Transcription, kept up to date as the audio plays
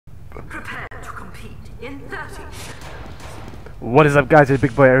Prepare to compete in 30. What is up, guys? It's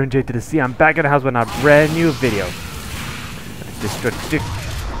Big Boy Aaron J to the C. I'm back at the house with a brand new video.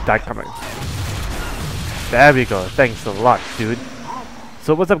 Die coming. There we go. Thanks a lot, dude.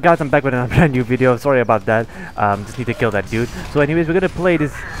 So what's up, guys? I'm back with a brand new video. Sorry about that. Just need to kill that dude. So anyways, we're gonna play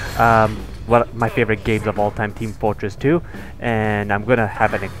this one of my favorite games of all time, Team Fortress 2, and I'm gonna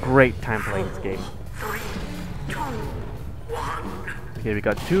have a great time playing this game. 3, 2, 1. Okay, we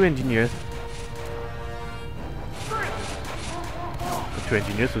got two engineers. The two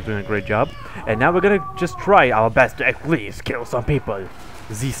engineers who's doing a great job. And now we're gonna just try our best to at least kill some people.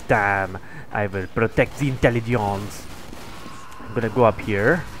 This time, I will protect the intelligence. I'm gonna go up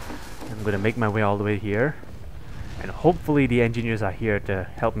here. I'm gonna make my way all the way here. And hopefully the engineers are here to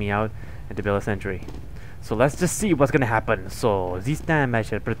help me out and to build a sentry. So let's just see what's gonna happen. So this time I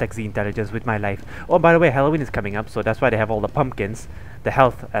shall protect the intelligence with my life. Oh, by the way, Halloween is coming up, so that's why they have all the pumpkins, the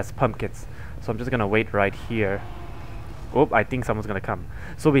health as pumpkins. So I'm just gonna wait right here. Oh, I think someone's gonna come.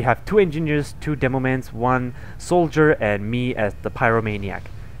 So we have two engineers, two demomans, one soldier, and me as the pyromaniac.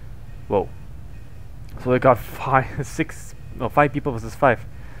 Whoa. So we got five people versus 5.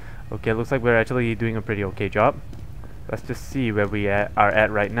 Okay, looks like we're actually doing a pretty okay job. Let's just see where we are at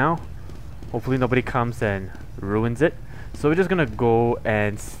right now. Hopefully nobody comes and ruins it. So we're just gonna go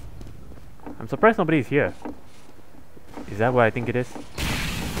and... I'm surprised nobody's here. Is that what I think it is?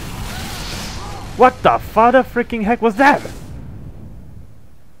 What the father freaking heck was that?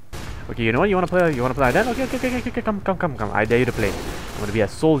 Okay, you know what? You wanna play like that? Okay, come. I dare you to play. I'm gonna be a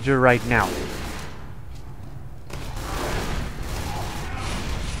soldier right now.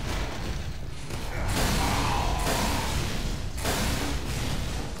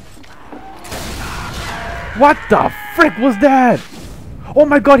 What the frick was that? Oh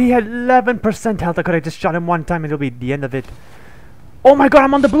my god, he had 11% health. I could have just shot him one time and it'll be the end of it. Oh my god,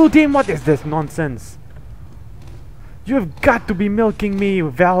 I'm on the blue team. What is this nonsense? You have got to be milking me,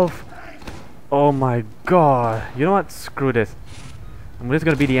 Valve. Oh my god. You know what? Screw this. I'm just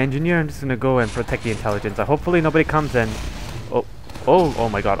gonna be the engineer. I'm just gonna go and protect the intelligence. Hopefully nobody comes and... Oh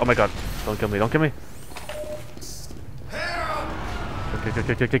my god. Don't kill me. Okay.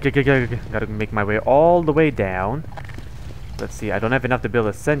 Gotta make my way all the way down. Let's see. I don't have enough to build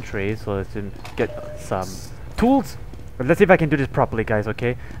a sentry, so let's get some tools. But let's see if I can do this properly, guys.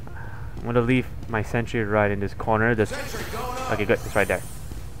 Okay. I'm gonna leave my sentry right in this corner. Okay, good. It's right there.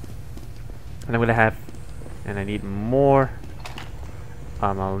 And I'm gonna have, and I need more.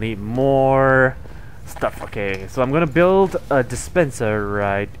 I'll need more stuff. Okay, so I'm gonna build a dispenser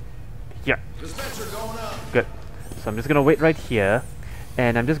right here. Good. So I'm just gonna wait right here.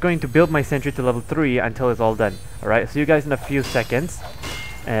 And I'm just going to build my sentry to level 3 until it's all done. Alright, see you guys in a few seconds.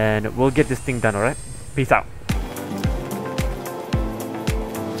 And we'll get this thing done, alright? Peace out.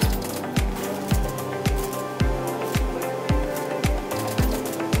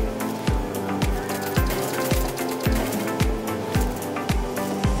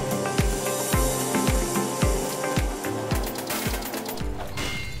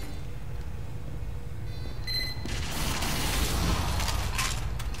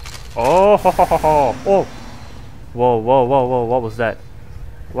 Oh, ho, ho, ho, ho. Oh! Whoa, what was that?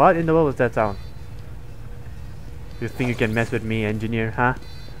 What in the world was that sound? You think you can mess with me, engineer, huh?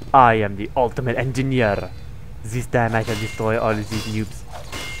 I am the ultimate engineer. This time I shall destroy all of these noobs.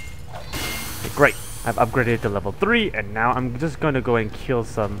 Okay, great. I've upgraded to level 3 and now I'm just gonna go and kill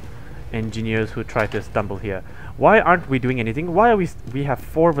some engineers who try to stumble here. Why aren't we doing anything? Why are we have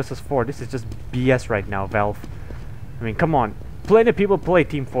 4 versus 4? This is just BS right now, Valve. I mean, come on. Plenty of people play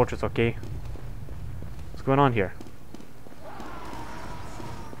Team Fortress, okay? What's going on here?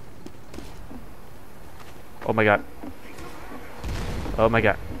 Oh my god. Oh my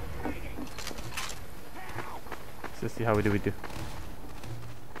god. Let's just see how we do.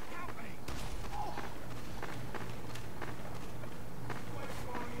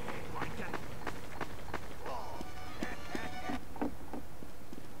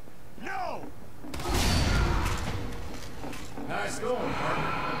 Nice going,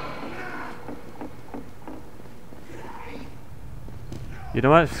 partner. You know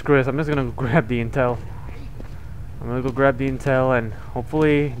what? Screw this. I'm just gonna grab the intel. I'm gonna go grab the intel and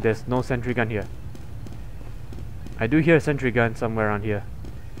hopefully there's no sentry gun here. I do hear a sentry gun somewhere around here.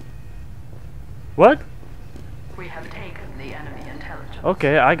 What? We have taken the enemy intelligence.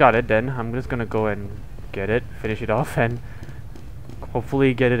 Okay, I got it then. I'm just gonna go and get it, finish it off, and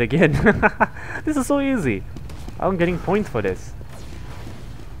hopefully get it again. This is so easy. I'm getting points for this.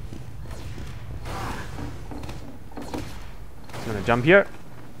 I'm gonna jump here.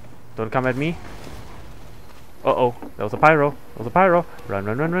 Don't come at me. Uh-oh. That was a pyro. That was a pyro. Run,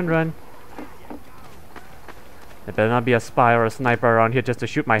 run, run, run, run. There better not be a spy or a sniper around here just to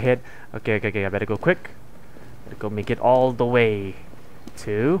shoot my head. Okay, okay, okay. I better go quick. Better go make it all the way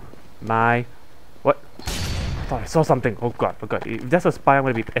to my... What? I thought I saw something. Oh god, oh god. If that's a spy, I'm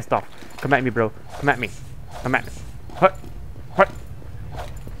gonna be pissed off. Come at me, bro. Come at me. Come at me. What? What?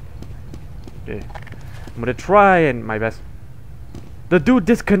 Okay. I'm gonna try and my best. The dude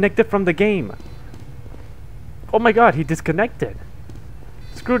disconnected from the game. Oh my god, he disconnected.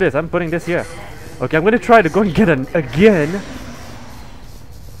 Screw this, I'm putting this here. Okay, I'm gonna try to go and get an again.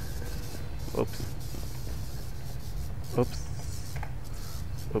 Oops. Oops.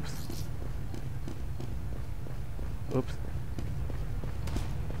 Oops. Oops.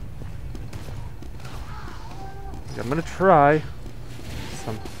 Okay, I'm gonna try.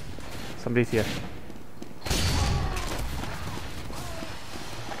 Somebody's here.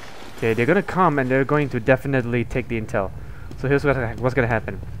 Okay, they're gonna come and they're going to definitely take the intel. So here's what's gonna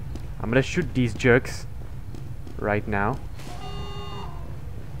happen. I'm gonna shoot these jerks right now.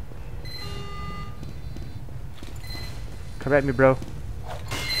 Come at me, bro.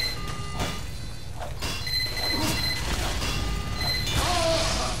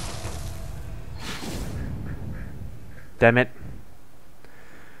 Damn it.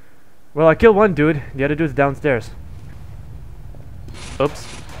 Well, I killed one dude. The other dude's downstairs. Oops.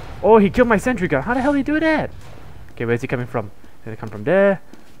 Oh, he killed my sentry gun. How the hell did he do that? Okay, where's he coming from? Did he come from there?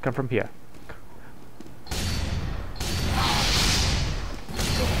 Come from here.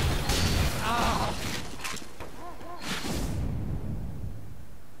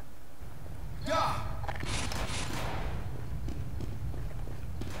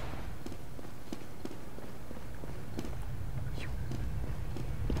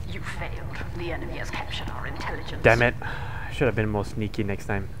 You failed. The enemy has captured our intelligence. Damn it. I should have been more sneaky next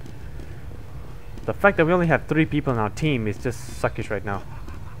time. The fact that we only have 3 people in our team is just suckish right now.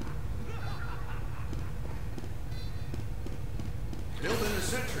 Building a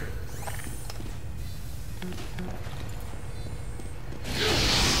sentry.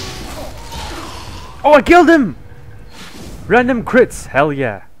 Oh, I killed him! Random crits, hell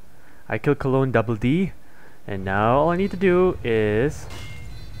yeah. I killed Cologne Double D. And now all I need to do is...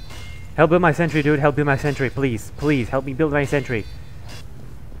 help build my sentry, dude. Help build my sentry, please. Please, help me build my sentry.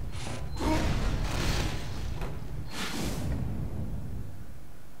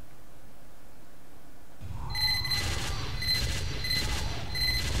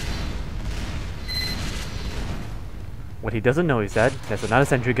 What he doesn't know is that there's another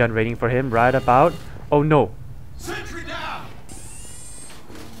sentry gun waiting for him right about... Oh no! Sentry down.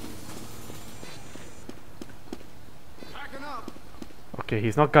 Backing up. Okay,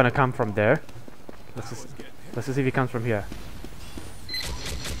 he's not gonna come from there. Let's just see if he comes from here.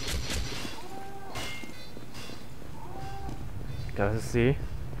 Okay, let's see.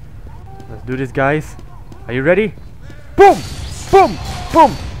 Let's do this, guys. Are you ready? Boom! Boom!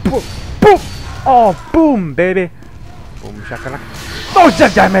 Boom! Boom! Boom! Oh, boom, baby! Boom, shakalaka.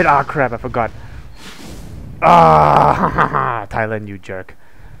 Oh, damn it! Ah, crap, I forgot. Ah, Thailand, you jerk.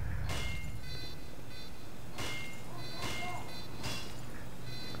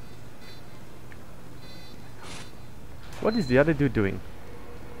 What is the other dude doing?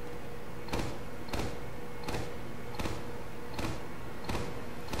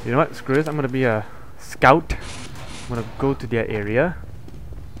 You know what? Screw this. I'm gonna be a scout. I'm gonna go to their area.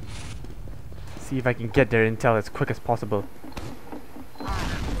 See if I can get their intel as quick as possible.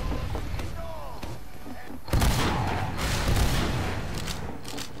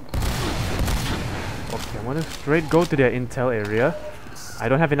 Okay, I wanna straight go to their intel area. I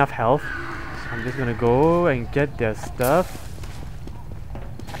don't have enough health. So I'm just gonna go and get their stuff.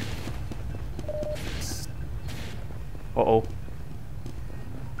 Uh-oh.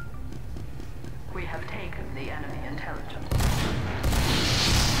 We have taken the enemy intelligence.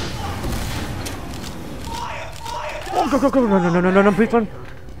 Oh, go, go, go, no, no, no, no, no, no, please run.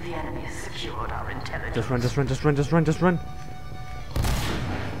 The enemy has secured our intelligence. Just run, just run, just run, just run, just run.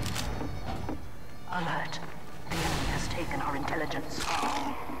 Alert. The enemy has taken our intelligence.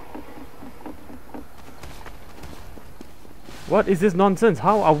 What is this nonsense?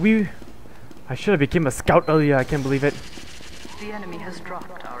 How are we... I should have become a scout earlier, I can't believe it. The enemy has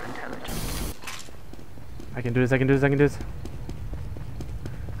dropped our intelligence. I can do this, I can do this, I can do this.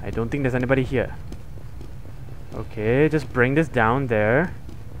 I don't think there's anybody here. Okay, just bring this down there.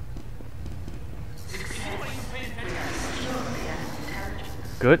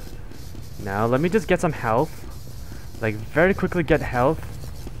 Good. Now let me just get some health. Like very quickly get health.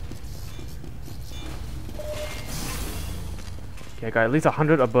 Okay, I got at least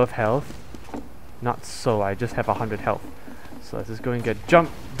 100 above health. Not so, I just have 100 health. So let's just go and get jump,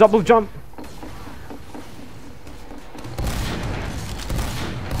 double jump.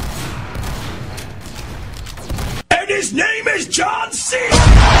 And his name is John C.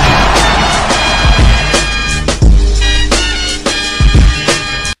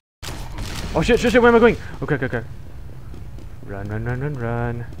 Oh shit, shit, shit, where am I going? Okay, okay, okay. Run, run, run, run,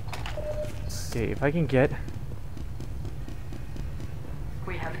 run. Okay, if I can get...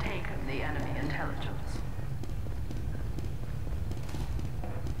 We have taken the enemy intelligence.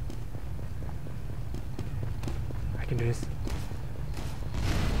 I can do this.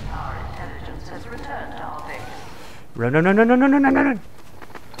 Our intelligence has returned to our base. Run, run, run, run, run, run, run, run, run, run.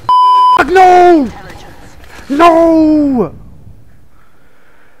 No! Intelligence. No!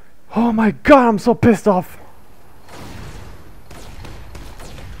 Oh my god, I'm so pissed off.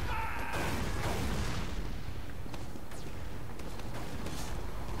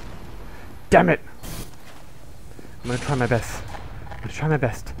 Damn it! I'm gonna try my best. I'm gonna try my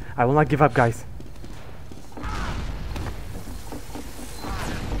best. I will not give up, guys.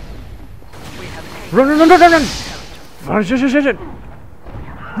 We have taken Run, run, run, run, run, run! Run, shit, shit, shit, shit.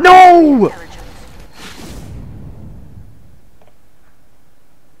 No! intelligence.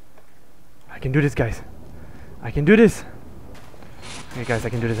 I can do this, guys. I can do this. Okay, guys, I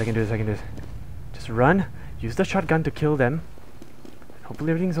can do this, I can do this, I can do this. Just run, use the shotgun to kill them.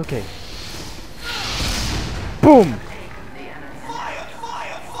 Hopefully everything's okay. Boom!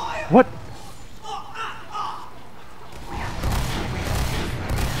 What?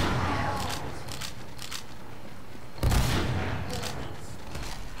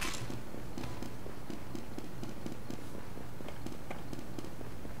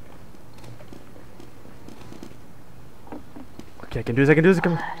 Okay, I can do this, I can do this, I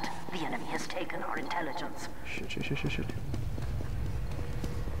can... Alert. The enemy has taken our intelligence. Shit, shit, shit, shit, shit.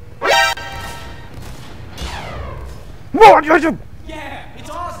 What? Yeah, it's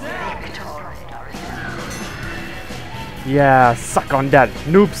ours now. Destroyed our intelligence. Yeah, suck on that,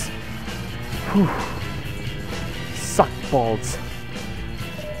 noobs. Whew. Suck balls.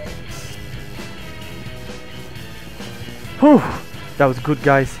 Whew. That was good,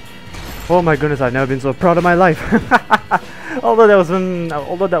 guys. Oh my goodness, I've never been so proud of my life. although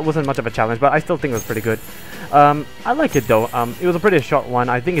that wasn't much of a challenge, but I still think it was pretty good. I like it though. It was a pretty short one.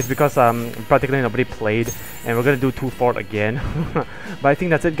 I think it's because practically nobody played, and we're gonna do 2 fort again. But I think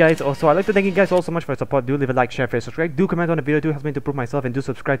that's it, guys. Also, I'd like to thank you guys all so much for your support. Do leave a like, share, favorite, subscribe. Do comment on the video. Do help me to improve myself, and do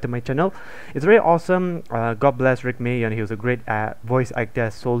subscribe to my channel. It's very awesome. God bless Rick May, and he was a great voice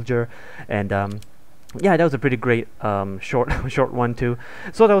actor, soldier, and yeah, that was a pretty great short one too.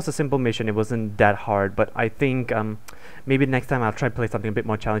 So that was a simple mission. It wasn't that hard, but I think maybe next time I'll try to play something a bit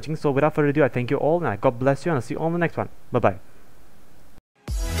more challenging. So without further ado, I thank you all, and I God bless you, and I'll see you all in the next one. Bye bye.